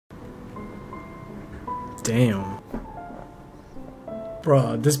Damn.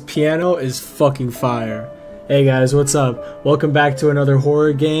 Bro, this piano is fucking fire. Hey guys, what's up? Welcome back to another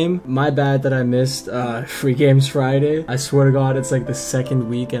horror game. My bad that I missed Free Games Friday. I swear to God, it's like the second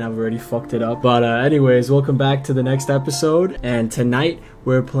week and I've already fucked it up. But anyways, welcome back to the next episode. And tonight,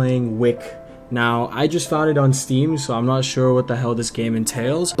 we're playing Wick. Now, I just found it on Steam, so I'm not sure what the hell this game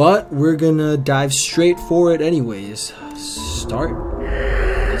entails. But we're gonna dive straight for it anyways. Start.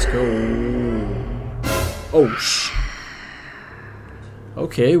 Let's go. Oh, shh.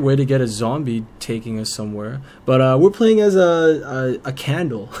 Okay, way to get a zombie taking us somewhere. But we're playing as a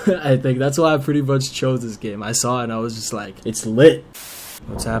candle. I think that's why I pretty much chose this game. I saw it and I was just like, it's lit.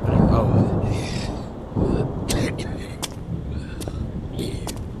 What's happening? Oh.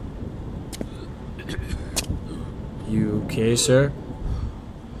 You okay, sir?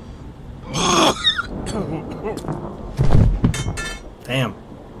 Damn.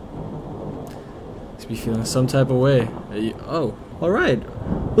 Must be feeling some type of way. Oh. Alright,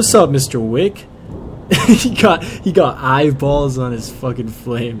 what's up, Mr. Wick? he got eyeballs on his fucking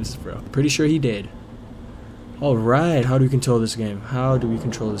flames, bro. Pretty sure he did. Alright, how do we control this game? How do we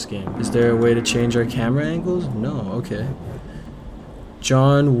control this game? Is there a way to change our camera angles? No, okay.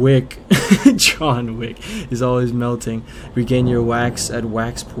 John Wick. John Wick is always melting. Regain your wax at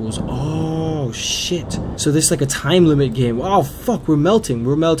wax pools. Oh shit. So this is like a time limit game. Oh fuck, we're melting.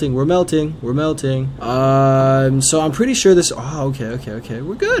 We're melting. We're melting. We're melting. So I'm pretty sure this. Oh, okay.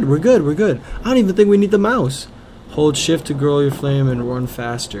 We're good. We're good. We're good. I don't even think we need the mouse. Hold shift to grow your flame and run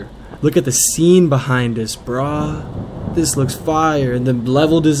faster. Look at the scene behind us, brah. This looks fire. And the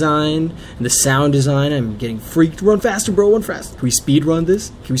level design and the sound design. I'm getting freaked. Run faster, bro. Run fast. Can we speed run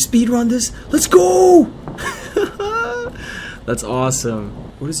this? Can we speed run this? Let's go! That's awesome.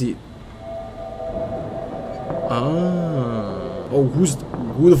 What is he? Ah. Oh,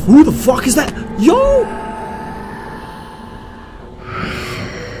 who the fuck is that? Yo!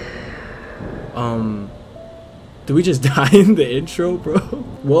 Did we just die in the intro, bro?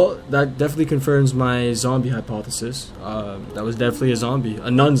 Well, that definitely confirms my zombie hypothesis. That was definitely a zombie. A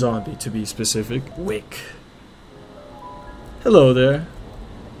non-zombie, to be specific. Wick. Hello there.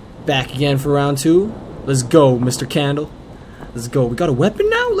 Back again for round 2. Let's go, Mr. Candle. Let's go. We got a weapon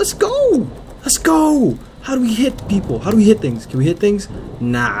now? Let's go! Let's go! How do we hit people? How do we hit things? Can we hit things?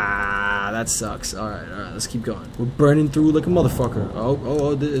 Nah, that sucks. Alright, let's keep going. We're burning through like a motherfucker.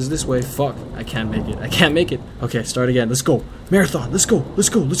 Oh, is this way? Fuck. I can't make it. I can't make it. Okay, start again. Let's go. Marathon. Let's go. Let's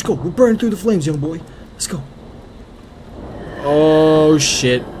go. Let's go. We're burning through the flames, young boy. Let's go. Oh,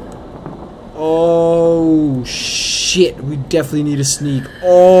 shit. Oh, shit. We definitely need to sneak.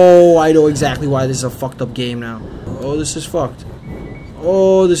 Oh, I know exactly why this is a fucked up game now. Oh, this is fucked.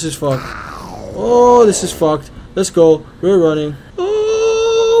 Oh, this is fucked. Oh, this is fucked. Let's go. We're running.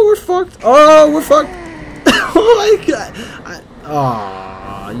 Oh, we're fucked. Oh, we're fucked. Oh my god.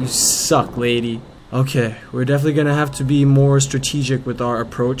 Aw, you suck, lady. Okay, we're definitely gonna have to be more strategic with our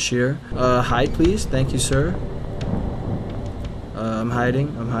approach here. Hide, please. Thank you, sir. I'm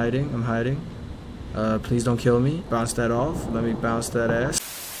hiding. I'm hiding. I'm hiding. Please don't kill me. Bounce that off. Let me bounce that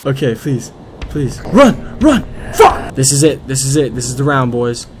ass. Okay, please. Please. Run! Run! Fuck! This is it. This is it. This is the round,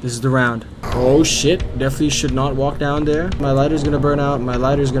 boys. This is the round. Oh, shit. Definitely should not walk down there. My lighter's gonna burn out. My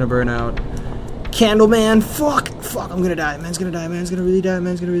lighter's gonna burn out. Candle man. Fuck. Fuck. I'm gonna die. Man's gonna die. Man's gonna really die.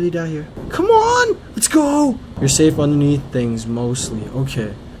 Man's gonna really die here. Come on! Let's go! You're safe underneath things, mostly.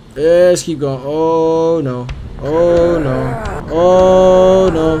 Okay. Let's keep going. Oh, no. Oh, no. Oh,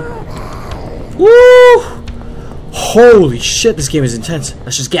 no. Woo! Holy shit, this game is intense.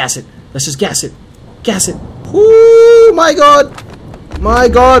 Let's just gas it. Let's just gas it. Gas it. Woo! My god. My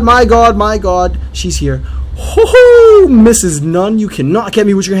god, my god, my god. She's here. Ho-ho! Mrs. Nunn, you cannot get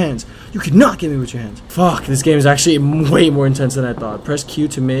me with your hands. You cannot get me with your hands. Fuck, this game is actually way more intense than I thought. Press Q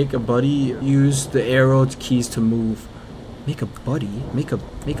to make a buddy. Use the arrow keys to move. Make a buddy? Make a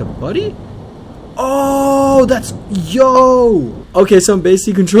buddy? Oh, that's... Yo! Okay, so I'm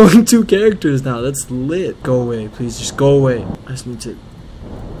basically controlling 2 characters now. That's lit. Go away, please. Just go away. I just need to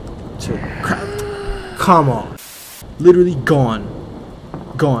crap. Come on. Literally gone.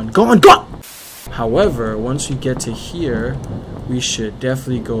 Gone. Gone. Gone! However, once we get to here, we should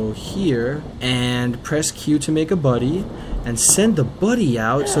definitely go here and press Q to make a buddy and send the buddy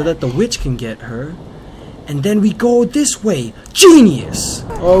out so that the witch can get her. And then we go this way. Genius!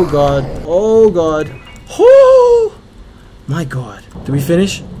 Oh god. Oh god. Oh my god. Did we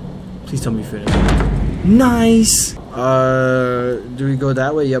finish? Please tell me we finished. Nice! Do we go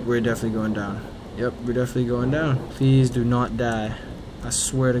that way? Yep, we're definitely going down. Yep, we're definitely going down. Please do not die. I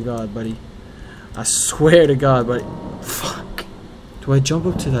swear to God, buddy. I swear to God, buddy. Fuck. Do I jump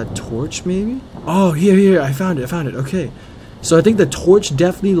up to that torch maybe? Oh, here, I found it, okay. So I think the torch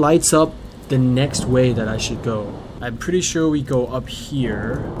definitely lights up the next way that I should go. I'm pretty sure we go up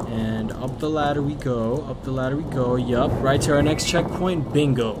here, and up the ladder we go, yup, right to our next checkpoint,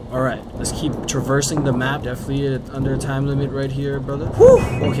 bingo. Alright, let's keep traversing the map, definitely under a time limit right here, brother. Whew!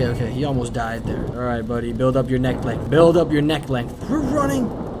 Okay, he almost died there. Alright, buddy, build up your neck length, We're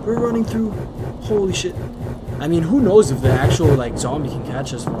running through, holy shit. I mean, who knows if the actual, like, zombie can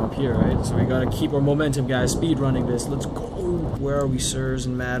catch us from up here, right? So we gotta keep our momentum, guys, speed running this, let's go. Where are we, sirs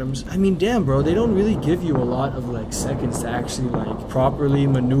and madams? I mean, damn, bro, they don't really give you a lot of, like, seconds to actually, like, properly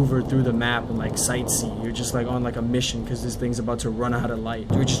maneuver through the map and, like, sightsee. You're just, like, on, like, a mission because this thing's about to run out of light.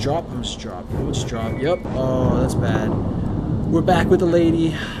 Do we just drop? We'll just drop. Yep. Oh, that's bad. We're back with the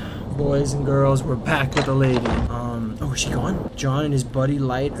lady. Boys and girls, we're back with the lady. Oh, is she gone? John and his buddy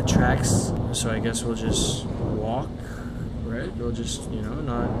Light attracts, so I guess we'll just walk, right? We'll just, you know,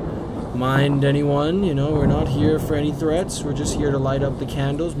 not mind anyone, you know, we're not here for any threats. We're just here to light up the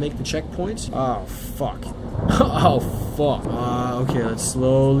candles, make the checkpoints. Oh, fuck. Oh, fuck. Okay, let's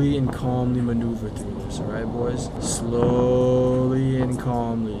slowly and calmly maneuver through this, alright, boys? Slowly and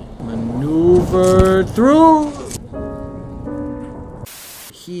calmly. Maneuver through!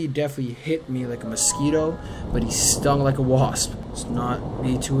 He definitely hit me like a mosquito, but he stung like a wasp. Let's not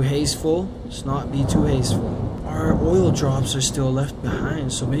be too hasteful. Our oil drops are still left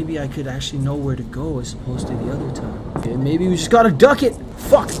behind, so maybe I could actually know where to go as opposed to the other time. Okay, maybe we just gotta duck it.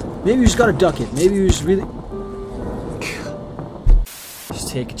 Fuck! Maybe we just gotta duck it. Maybe we just really... Just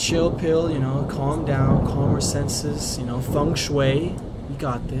take a chill pill, you know, calm down, calm our senses, you know, feng shui. We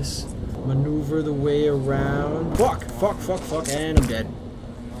got this. Maneuver the way around. Fuck, and I'm dead.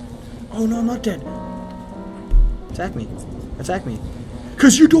 Oh no, I'm not dead. Attack me.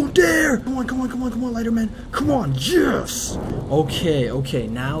 Cause you don't dare! Come on, lighter man. Come on, yes! Okay,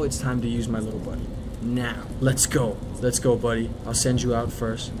 now it's time to use my little buddy. Now, let's go, buddy. I'll send you out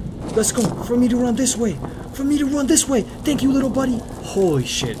first. Let's go, for me to run this way. Thank you, little buddy. Holy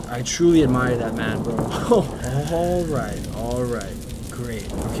shit, I truly admire that man, bro. Alright, great,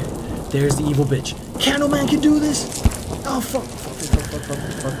 okay. There's the evil bitch. Candleman can do this! Oh, fuck. Nope,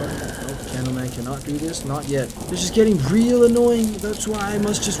 Candleman cannot do this. Not yet. This is getting real annoying. That's why I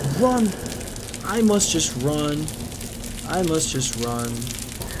must just run.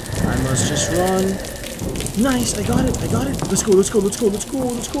 Nice, I got it. Let's go. I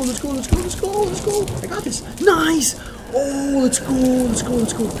got this. Nice. Oh, let's go. I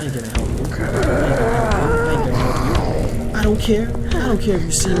ain't gonna help you. I don't care if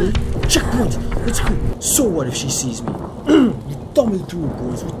you see me. Checkpoint. Let's go. So what if she sees me? We thumb it through,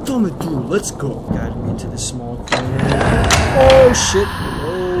 boys. Let's go. Guide me into this small corner. Oh shit.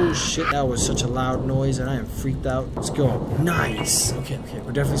 That was such a loud noise and I am freaked out. Let's go. Nice. Okay.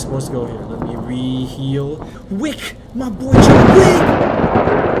 We're definitely supposed to go here. Let me re-heal. Wick! My boy John Wick!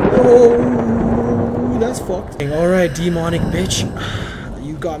 Oh, that's fucked. Alright, demonic bitch.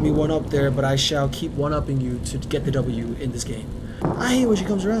 You got me one up there, but I shall keep one-upping you to get the W in this game. I hate when she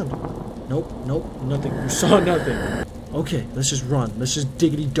comes around. Nope, nothing. You saw nothing. Okay, let's just run. Let's just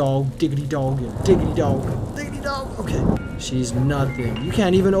diggity dog. Okay, she's nothing. You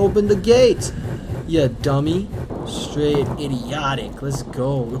can't even open the gate. You dummy. Straight idiotic. Let's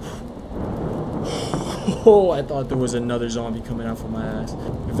go. Oh, I thought there was another zombie coming out from my ass.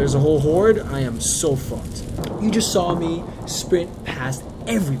 If there's a whole horde, I am so fucked. You just saw me sprint past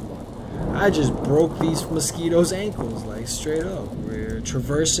everyone. I just broke these mosquitoes' ankles, like, straight up. We're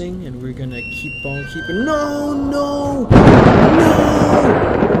traversing, and we're gonna keep on keeping... No,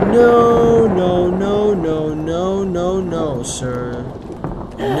 sir.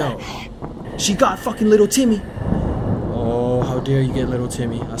 No. She got fucking little Timmy. Oh, how dare you get little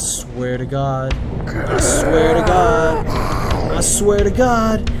Timmy. I swear to God. I swear to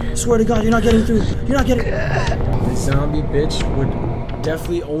God, you're not getting through. The zombie bitch would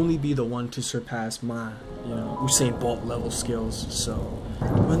definitely only be the one to surpass my, you know, Usain Bolt level skills. So,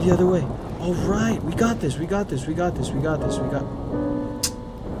 run the other way. All right, we got this. For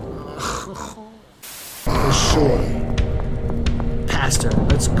sure. Past her.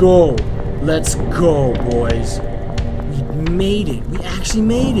 Let's go, boys. We made it. We actually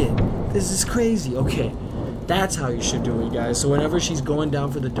made it. This is crazy. Okay, that's how you should do it, guys. So whenever she's going down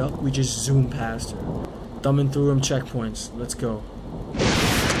for the duck, we just zoom past her. Thumbing through them checkpoints. Let's go.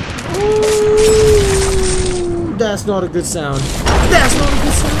 Ooh, that's not a good sound.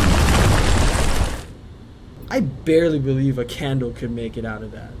 I barely believe a candle could make it out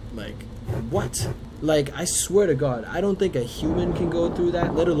of that. Like, what? Like, I swear to God, I don't think a human can go through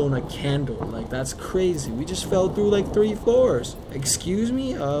that, let alone a candle. Like, that's crazy. We just fell through like 3 floors. Excuse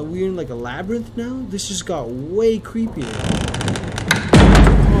me? We're in like a labyrinth now? This just got way creepier.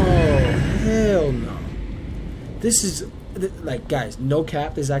 Oh, hell no. This is, like, guys, no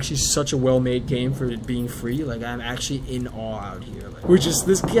cap, this is actually such a well-made game for it being free. Like, I'm actually in awe out here. Like, we're just,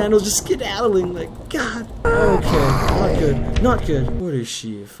 this candle's just skedaddling. Like, God. Okay, not good. Not good. What is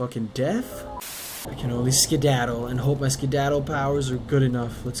she, fucking deaf? I can only skedaddle and hope my skedaddle powers are good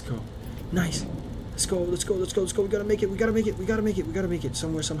enough. Let's go. Nice. Let's go, let's go, let's go, let's go. We gotta make it, we gotta make it, we gotta make it, we gotta make it.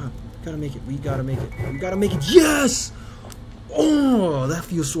 Somewhere, somehow. Gotta make it, we gotta make it. We gotta make it. Yes! Oh, that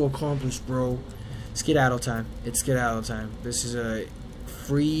feels so accomplished, bro. Skedaddle time. It's skedaddle time. This is a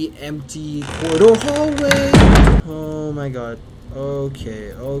free, empty corridor hallway. Oh my God.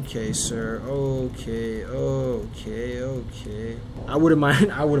 Okay, okay, sir. Okay, okay, okay. I wouldn't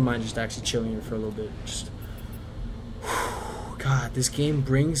mind just actually chilling here for a little bit. Just God, this game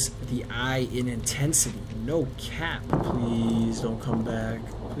brings the eye in intensity. No cap. Please don't come back.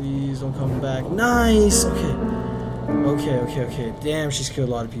 Please don't come back. Nice. Okay. Okay, okay, okay. Damn, she's killed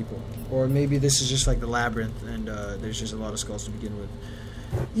a lot of people. Or maybe this is just like the labyrinth and there's just a lot of skulls to begin with.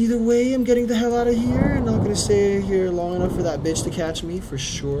 Either way, I'm getting the hell out of here. I'm not gonna stay here long enough for that bitch to catch me, for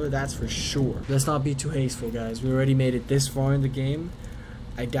sure. That's for sure. Let's not be too hasteful, guys. We already made it this far in the game.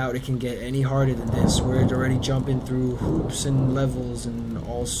 I doubt it can get any harder than this. We're already jumping through hoops and levels and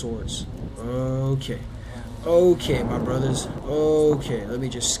all sorts. Okay. Okay, my brothers. Okay, let me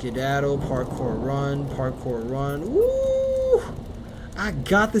just skedaddle, parkour run. Woo! I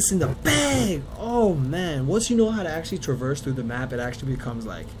got this in the bag! Oh man, once you know how to actually traverse through the map, it actually becomes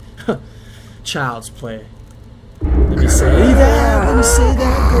like child's play. Let me say that! Let me say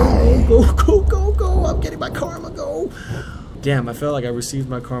that! Go, go, go, go, go! I'm getting my karma, go! Damn, I felt like I received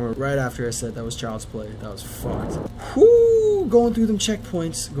my karma right after I said that was child's play. That was fucked. Whoo! Going through them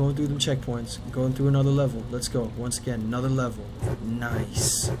checkpoints. Going through them checkpoints. Going through another level. Let's go. Once again, another level.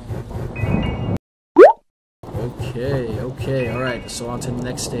 Nice. Okay, okay, alright, so on to the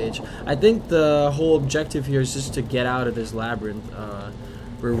next stage. I think the whole objective here is just to get out of this labyrinth.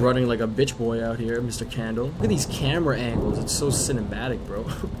 We're running like a bitch boy out here, Mr. Candle. Look at these camera angles, it's so cinematic, bro.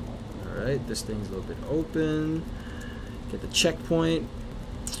 Alright, this thing's a little bit open. Get the checkpoint.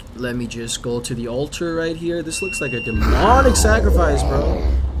 Let me just go to the altar right here. This looks like a demonic sacrifice, bro.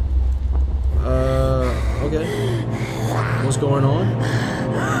 Okay. What's going on?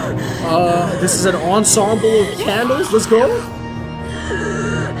 This is an ensemble of candles. Let's go.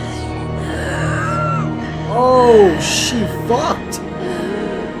 Oh, she fucked.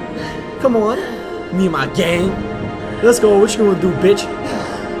 Come on. Me and my gang. Let's go. What you gonna do, bitch?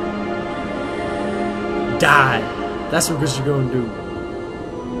 Die. That's what you're gonna do.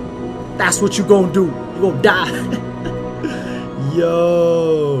 That's what you gonna do. You gonna die.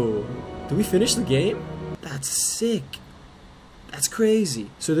 Yo. Did we finish the game? That's sick. That's crazy.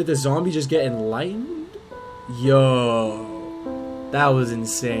 So did the zombie just get enlightened? Yo. That was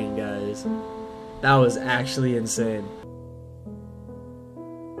insane, guys. That was actually insane.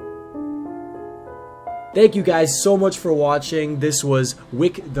 Thank you guys so much for watching. This was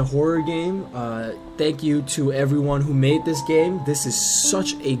Wick the horror game. Thank you to everyone who made this game. This is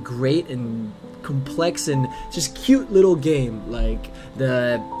such a great and complex and just cute little game. Like,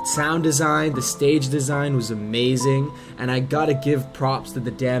 the sound design, the stage design was amazing, and I gotta give props to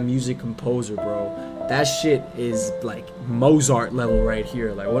the damn music composer, bro. That shit is like Mozart level right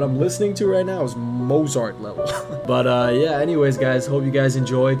here. Like, what I'm listening to right now is Mozart level. But yeah, anyways guys, hope you guys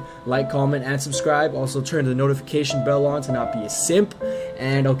enjoyed. Like, comment, and subscribe. Also turn the notification bell on to not be a simp,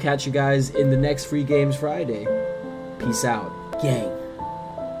 and I'll catch you guys in the next Free Games Friday. Peace out, gang.